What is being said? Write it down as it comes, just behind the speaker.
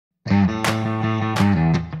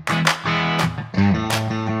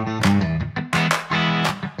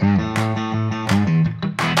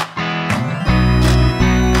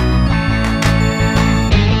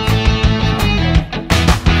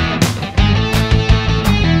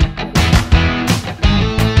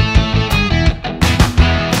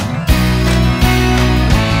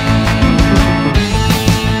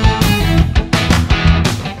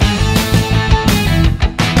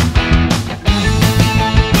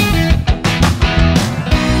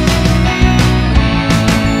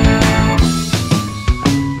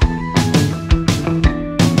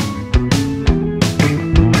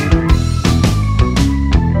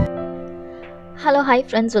Hi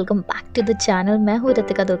friends, welcome back to the channel. मैं हूँ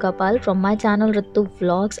Ritika Durgapal from my channel Ritu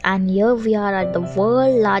Vlogs, and here we are at the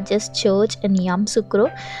world largest church in Yamoussoukro,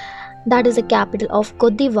 that is the capital of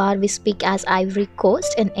Cote d'Ivoire. We speak as Ivory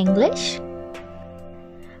Coast in English.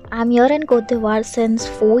 I'm here in Cote d'Ivoire since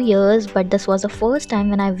 4 years, but this was the first time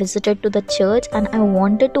when I visited to the church and I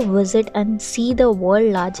wanted to visit and see the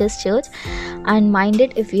world largest church. And mind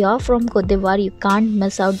it, if you are from Cote d'Ivoire, you can't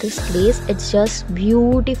miss out this place. It's just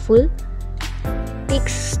beautiful.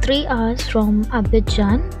 Takes 3 hours from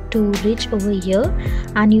Abidjan to reach over here,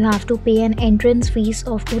 and you have to pay an entrance fees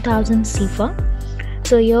of 2000 CFA.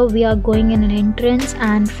 So here we are going in an entrance,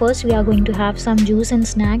 and first we are going to have some juice and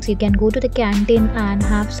snacks. You can go to the canteen and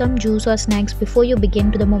have some juice or snacks before you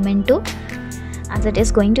begin to the memento, as it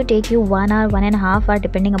is going to take you 1 hour, 1.5 hours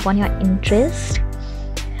depending upon your interest.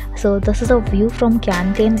 So this is a view from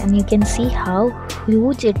canteen, and you can see how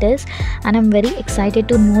huge it is, and I'm very excited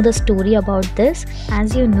to know the story about this.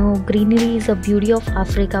 As you know, greenery is the beauty of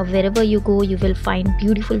Africa. Wherever you go, you will find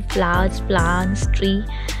beautiful flowers, plants, tree,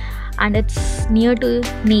 and it's near to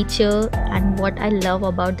nature. And what I love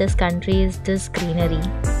about this country is this greenery.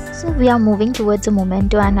 So we are moving towards a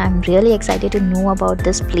memento, and I'm really excited to know about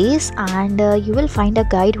this place. And you will find a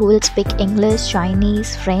guide who will speak English,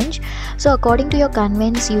 Chinese, French. So according to your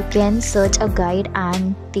convenience, you can search a guide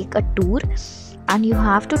and take a tour. And you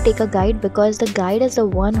have to take a guide because the guide is the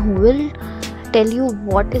one who will tell you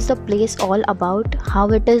what is the place all about, how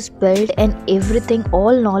it is built, and everything.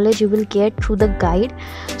 All knowledge you will get through the guide.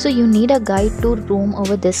 So you need a guide to roam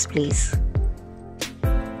over this place.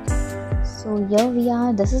 So here we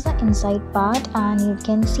are. This is the inside part, and you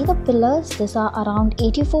can see the pillars. These are around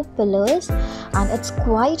 84 pillars, and it's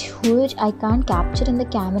quite huge. I can't capture in the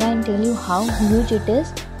camera and tell you how huge it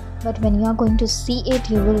is, but when you are going to see it,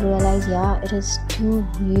 you will realize, yeah, it is too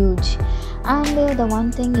huge. And the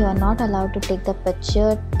one thing, you are not allowed to take the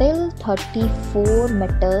picture till 34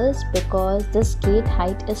 meters because this gate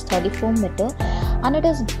height is 34 meters, and it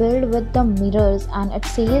is built with the mirrors, and it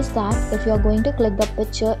says that if you are going to click the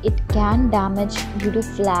picture, it can damage due to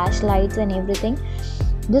flashlights and everything.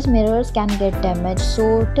 These mirrors can get damaged,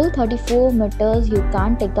 so till 34 meters you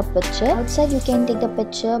can't take the picture. Outside you can take the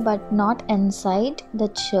picture, but not inside the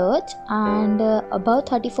church. And about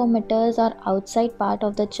 34 meters or outside part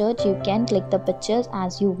of the church, you can click the pictures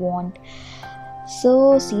as you want.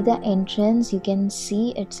 So see the entrance, you can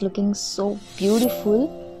see it's looking so beautiful.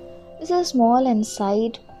 This is a small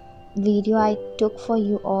inside video I took for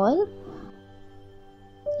you all.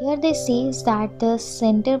 Here they says that the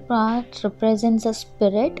center part represents a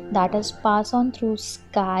spirit that is passed on through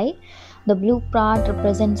sky. The blue part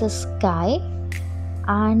represents a sky,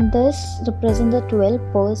 and this represents the 12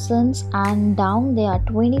 persons, and down there are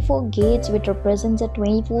 24 gates which represents the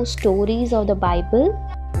 24 stories of the Bible.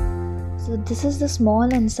 So this is the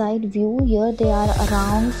small inside view. Here there are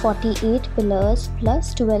around 48 pillars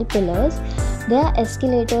plus 12 pillars. There are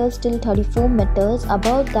escalators till 34 meters.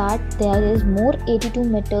 Above that there is more 82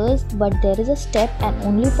 meters, but there is a step, and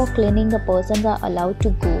only for cleaning the persons are allowed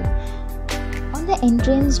to go. On the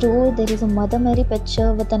entrance door there is a Mother Mary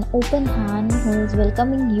picture with an open hand who is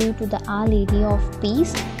welcoming you to the Our Lady of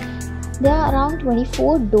Peace. There are around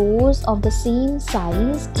 24 doors of the same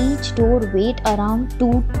size. Each door weight around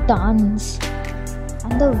 2 tons.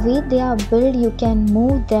 And the way they are built, you can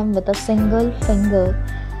move them with a single finger.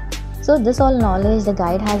 So this all knowledge the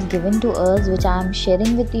guide has given to us, which I am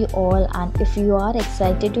sharing with you all. And if you are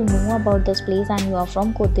excited to know about this place and you are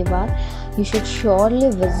from Cote d'Ivoire, you should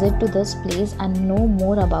surely visit to this place and know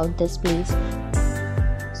more about this place.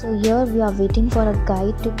 So here we are waiting for a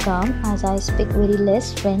guide to come, as I speak very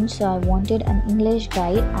less French, so I wanted an English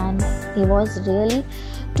guide, and he was really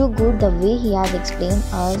too good. The way he has explained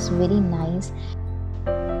us, very nice.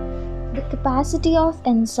 The capacity of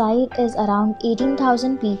inside is around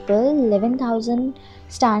 18,000 people, 11,000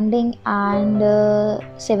 standing and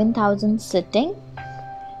 7,000 sitting.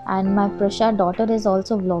 And my Prasha daughter is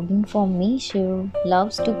also vlogging for me. She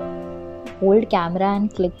loves to hold camera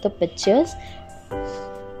and click the pictures.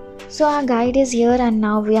 So our guide is here, and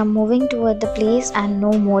now we are moving toward the place and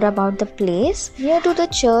know more about the place. Near to the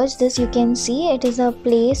church, this you can see, it is a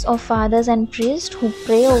place of fathers and priests who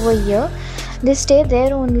pray over here. They stay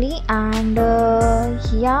there only, and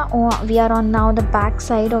we are on now the back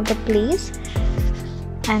side of the place.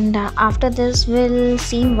 And after this we'll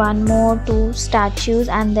see one more 2 statues,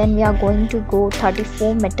 and then we are going to go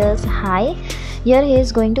 34 meters high. Here he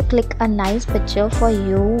is going to click a nice picture for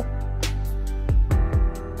you.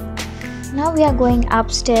 Now we are going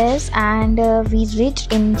upstairs, and we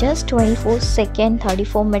reached in just 24 seconds,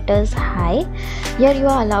 34 meters high. Here you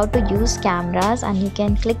are allowed to use cameras and you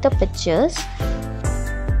can click the pictures.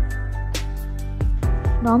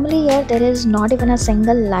 Normally here there is not even a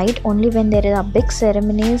single light, only when there are big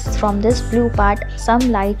ceremonies. From this blue part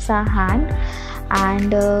some lights are hanged,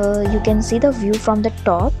 and you can see the view from the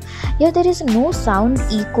top. Here there is no sound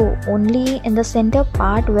echo, only in the center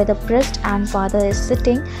part where the priest and father is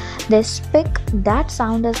sitting, they speak, that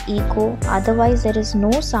sound is echo. Otherwise there is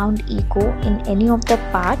no sound echo in any of the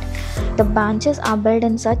part. The benches are built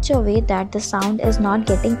in such a way that the sound is not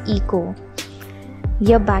getting echo.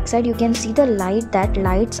 Here backside you can see the light, that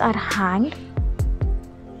lights are hanged.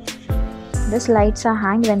 This lights are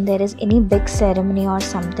hanged when there is any big ceremony or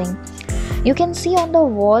something. You can see on the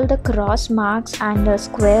wall the cross marks and the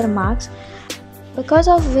square marks, because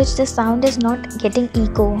of which the sound is not getting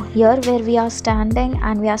echo. Here where we are standing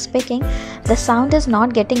and we are speaking, the sound is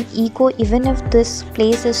not getting echo even if this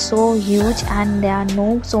place is so huge and there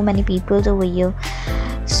are so many people over here.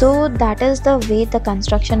 So that is the way the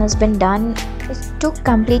construction has been done. It took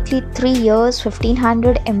completely 3 years,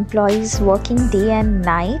 1500 employees working day and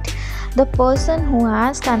night. The person who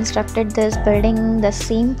has constructed this building, the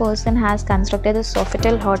same person has constructed the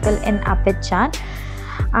Sofitel Hotel in Abidjan.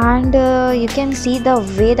 And you can see the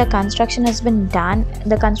way the construction has been done.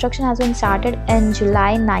 The construction has been started in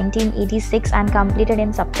July 1986 and completed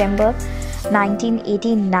in September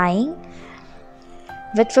 1989,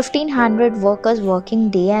 with 1500 workers working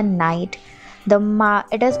day and night.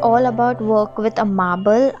 It is all about work with a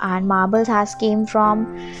marble, and marbles has came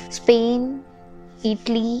from Spain,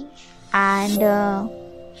 Italy, and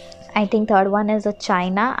I think third one is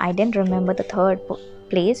China. I didn't remember the third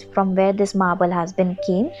place from where this marble has been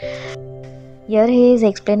came. Here he is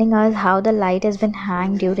explaining us how the light has been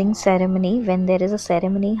hanged during ceremony. When there is a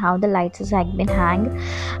ceremony, how the lights have been hanged,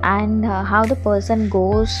 and how the person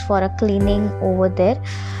goes for a cleaning over there.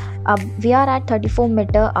 We are at 34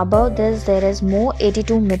 meter. Above this there is more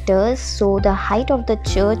 82 meters. So the height of the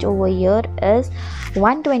church over here is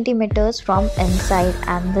 120 meters from inside,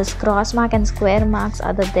 and this cross mark and square marks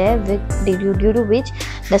are there due to which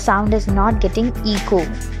the sound is not getting echo.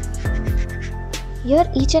 Here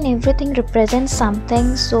each and everything represents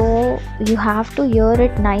something, so you have to hear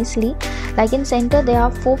it nicely. Like in center there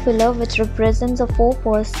are 4 pillars which represents a 4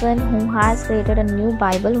 person who has created a new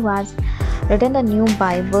Bible, who has written the new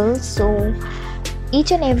Bible. So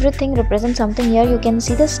each and everything represents something. Here you can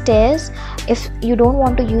see the stairs. If you don't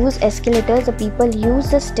want to use escalators, the people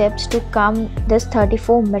use the steps to come this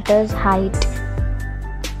 34 meters height.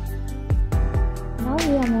 Now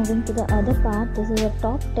we are moving to the other part. This is a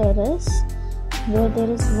top terrace where there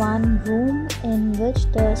is one room in which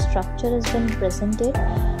the structure has been presented.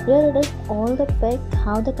 Here it is all the pic,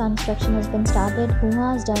 how the construction has been started, who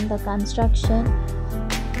has done the construction,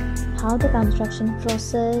 how the construction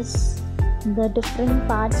process, the different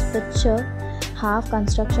parts picture, half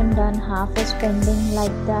construction done, half is pending,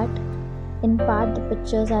 like that. In part the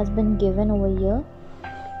pictures has been given over here.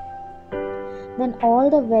 Then all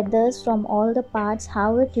the weathers from all the parts,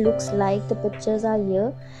 how it looks like, the pictures are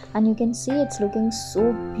here, and you can see it's looking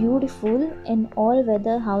so beautiful in all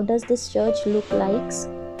weather. How does this church look like?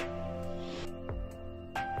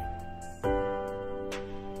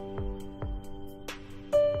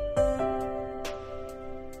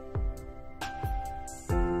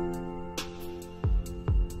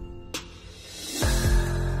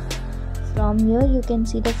 From here you can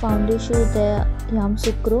see the foundation, the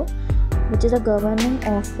Yamoussoukro, which is a governing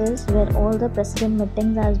office where all the president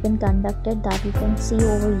meetings has been conducted, that you can see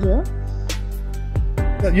over here.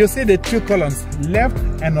 You see the 2 columns, left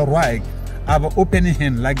and right, have an opening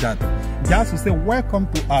hand like that, just to say welcome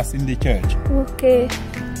to us in the church. Okay.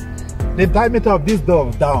 The diameter of this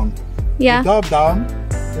dove down, yeah, the dove down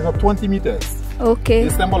is 20 meters. Okay.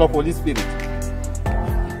 The symbol of Holy Spirit.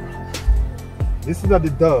 This is the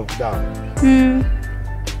dove down.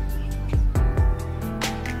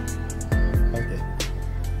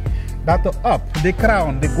 That up, the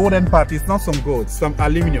crown, the golden part is not some gold, some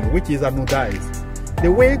aluminium, which is anodized.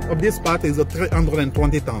 The weight of this part is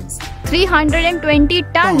 320 tons. 320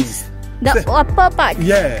 tons? The upper part?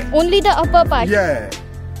 Yeah. Only the upper part? Yeah.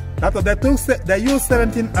 They used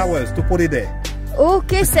 17 hours to put it there.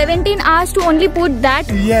 Okay, 17 hours to only put that?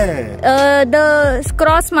 Yeah. The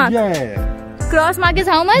cross mark? Yeah. Cross mark is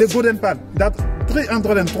how much? The golden part, that's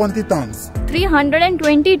 320 tons.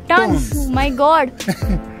 320 tons? Oh my God.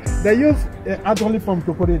 They use hydraulic pump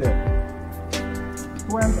to put it there.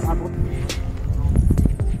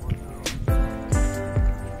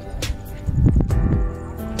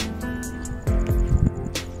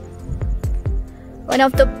 One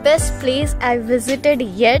of the best place I visited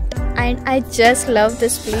yet, and I just love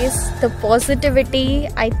this place. The positivity,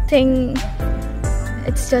 I think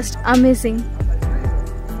it's just amazing.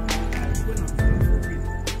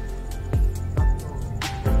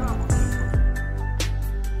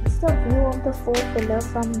 of the 4 pillars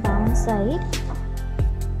from downside,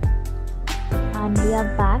 and we are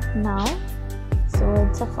back now. So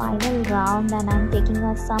it's a final round and I'm taking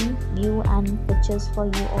some view and pictures for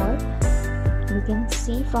you all. You can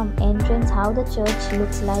see from entrance how the church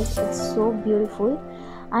looks like. It's so beautiful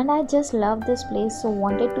and I just love this place, so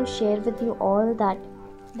wanted to share with you all that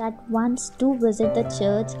wants to visit the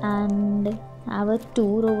church and have a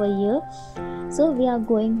tour over here. So we are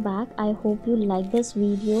going back. I hope you like this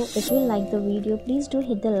video. If you like the video, please do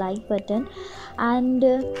hit the like button, and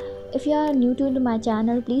if you are new to my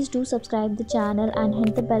channel, please do subscribe the channel and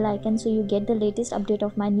hit the bell icon so you get the latest update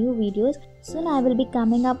of my new videos. Soon I will be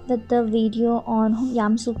coming up with the video on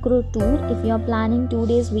Yamoussoukro tour. If you are planning 2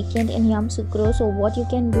 days weekend in Yamoussoukro, so what you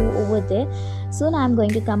can do over there, soon I am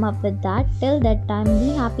going to come up with that. Till that time,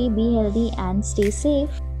 be happy, be healthy and stay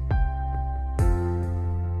safe.